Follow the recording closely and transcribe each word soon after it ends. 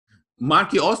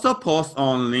Mark, you also post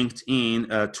on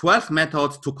LinkedIn 12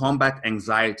 methods to combat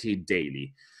anxiety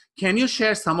daily. Can you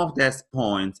share some of these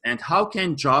points and how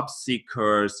can job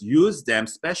seekers use them,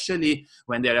 especially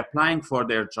when they're applying for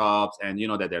their jobs and you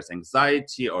know that there's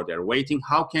anxiety or they're waiting?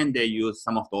 How can they use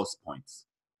some of those points?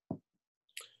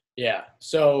 Yeah.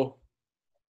 So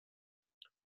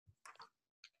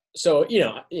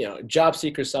job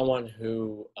seeker is someone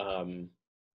who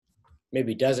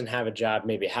maybe doesn't have a job,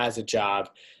 maybe has a job.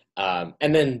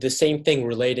 And then the same thing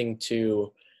relating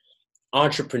to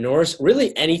entrepreneurs,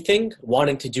 really anything,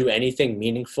 wanting to do anything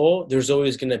meaningful, there's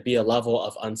always going to be a level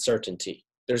of uncertainty.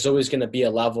 There's always going to be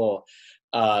a level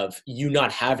of you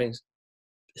not having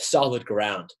solid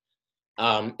ground.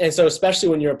 And so especially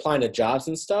when you're applying to jobs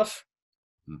and stuff,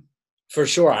 for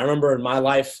sure. I remember in my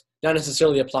life, not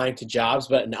necessarily applying to jobs,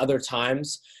 but in other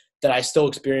times that I still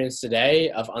experience today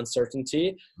of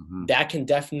uncertainty, that can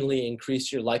definitely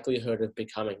increase your likelihood of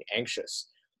becoming anxious.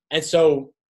 And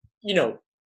so,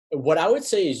 what I would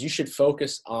say is you should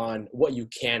focus on what you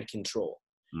can control,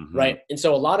 right? And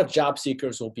so a lot of job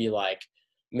seekers will be like,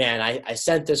 man, I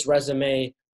sent this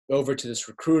resume over to this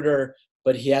recruiter,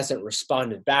 but he hasn't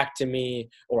responded back to me,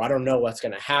 or I don't know what's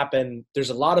going to happen. There's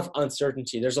a lot of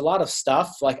uncertainty. There's a lot of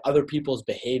stuff like other people's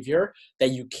behavior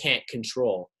that you can't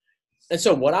control. And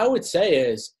so what I would say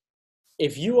is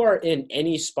if you are in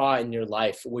any spot in your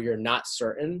life where you're not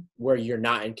certain, where you're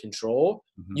not in control,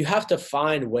 you have to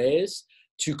find ways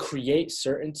to create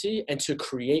certainty and to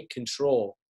create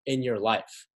control in your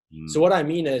life. So what I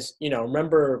mean is,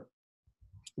 remember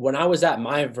when I was at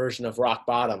my version of rock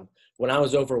bottom, when I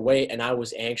was overweight and I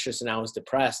was anxious and I was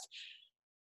depressed,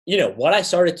 what I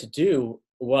started to do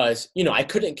was, I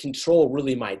couldn't control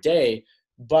really my day,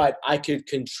 but I could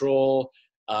control,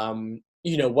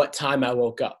 what time I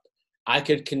woke up. I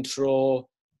could control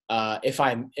if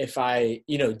I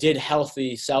did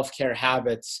healthy self-care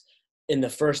habits in the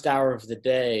first hour of the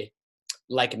day,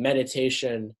 like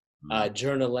meditation,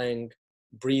 journaling,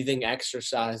 breathing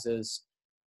exercises,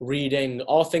 reading,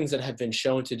 all things that have been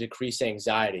shown to decrease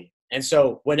anxiety. And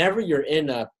so whenever you're in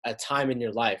a time in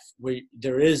your life where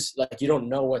there is like, you don't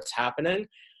know what's happening,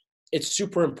 it's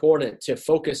super important to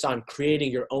focus on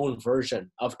creating your own version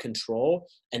of control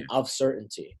and of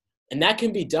certainty. And that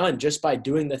can be done just by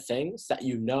doing the things that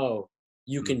you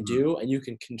can do and you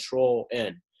can control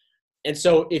in. And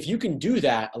so if you can do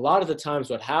that, a lot of the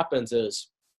times what happens is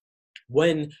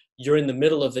when you're in the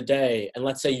middle of the day and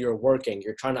let's say you're working,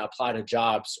 you're trying to apply to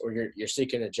jobs or you're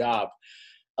seeking a job,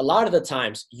 a lot of the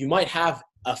times you might have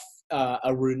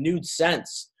a renewed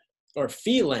sense or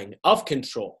feeling of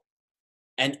control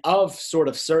and of sort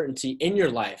of certainty in your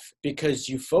life because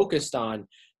you focused on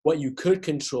what you could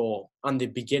control on the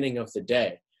beginning of the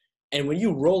day. And when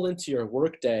you roll into your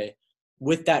workday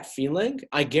with that feeling,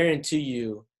 I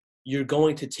guarantee you're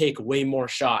going to take way more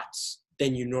shots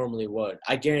than you normally would.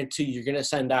 I guarantee you're going to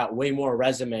send out way more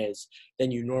resumes than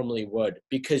you normally would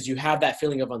because you have that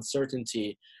feeling of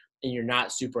uncertainty and you're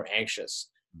not super anxious.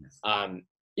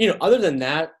 Other than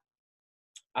that,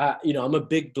 I'm a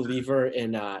big believer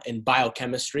in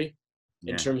biochemistry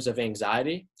in terms of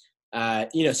anxiety.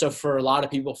 So for a lot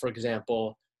of people, for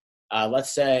example,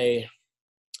 let's say,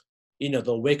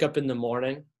 they'll wake up in the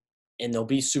morning and they'll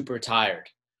be super tired.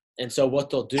 And so what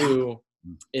they'll do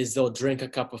is they'll drink a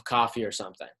cup of coffee or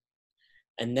something.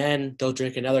 And then they'll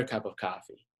drink another cup of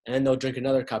coffee. And then they'll drink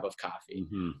another cup of coffee.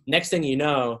 Next thing you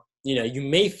know, you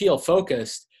may feel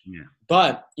focused,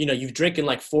 but, you've drinking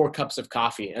like 4 cups of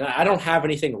coffee. And I don't have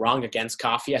anything wrong against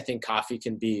coffee. I think coffee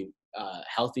can be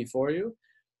healthy for you.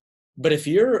 But if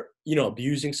you're,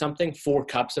 abusing something, 4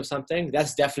 cups of something,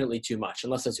 that's definitely too much,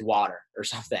 unless it's water or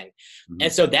something.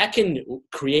 And so that can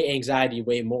create anxiety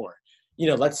way more.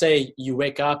 Let's say you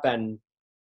wake up and,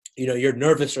 you're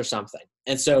nervous or something.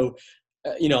 And so,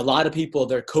 a lot of people,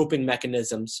 their coping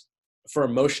mechanisms for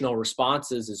emotional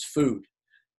responses is food.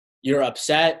 You're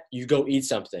upset, you go eat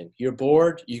something. You're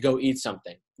bored, you go eat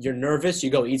something. You're nervous, you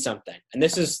go eat something. And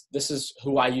this is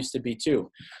who I used to be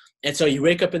too. And so you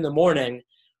wake up in the morning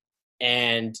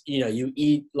and, you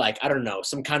eat like, I don't know,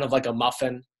 some kind of like a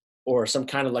muffin or some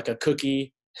kind of like a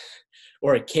cookie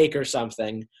or a cake or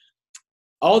something.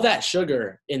 All that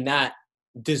sugar in that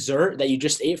dessert that you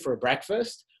just ate for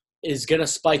breakfast is going to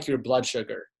spike your blood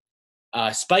sugar.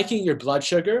 Spiking your blood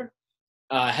sugar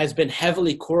has been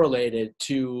heavily correlated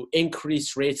to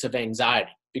increased rates of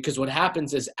anxiety because what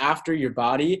happens is after your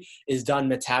body is done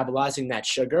metabolizing that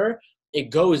sugar,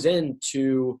 it goes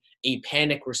into a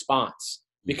panic response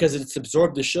because it's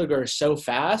absorbed the sugar so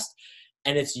fast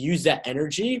and it's used that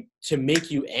energy to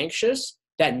make you anxious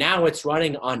that now it's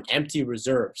running on empty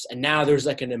reserves. And now there's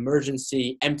like an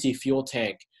emergency empty fuel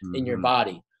tank in your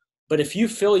body. But if you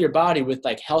fill your body with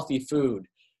like healthy food,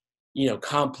 you know,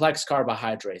 complex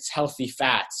carbohydrates, healthy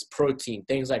fats, protein,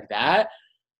 things like that,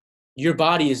 your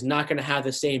body is not going to have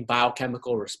the same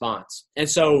biochemical response. And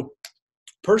so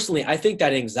personally, I think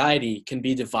that anxiety can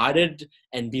be divided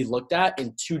and be looked at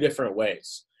in two different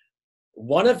ways.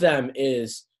 One of them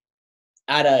is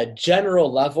at a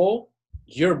general level,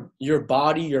 your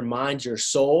body, your mind, your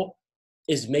soul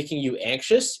is making you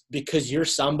anxious because you're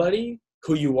somebody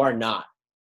who you are not.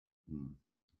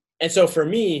 And so for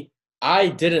me, I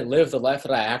didn't live the life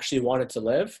that I actually wanted to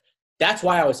live. That's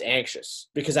why I was anxious,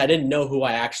 because I didn't know who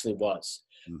I actually was.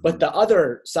 But the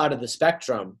other side of the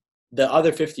spectrum, the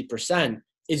other 50%,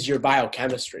 is your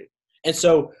biochemistry. And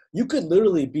so you could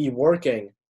literally be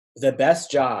working the best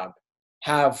job,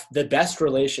 have the best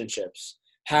relationships,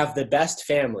 have the best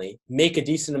family, make a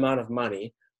decent amount of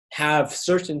money, have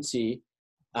certainty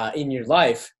in your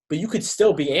life, but you could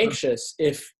still be anxious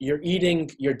if you're eating,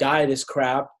 your diet is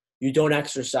crap, you don't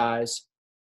exercise,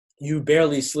 you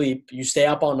barely sleep, you stay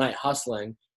up all night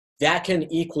hustling. That can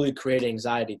equally create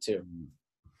anxiety too.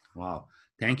 Wow.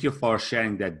 Thank you for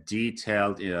sharing that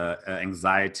detailed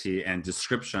anxiety and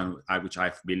description, which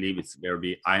I believe is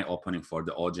very eye-opening for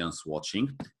the audience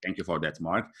watching. Thank you for that,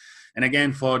 Mark. And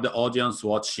again, for the audience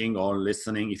watching or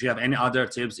listening, if you have any other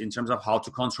tips in terms of how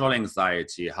to control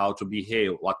anxiety, how to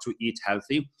behave, what to eat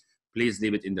healthy, please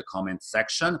leave it in the comment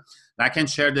section. Like and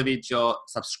share the video,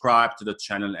 subscribe to the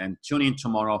channel, and tune in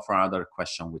tomorrow for another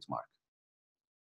question with Mark.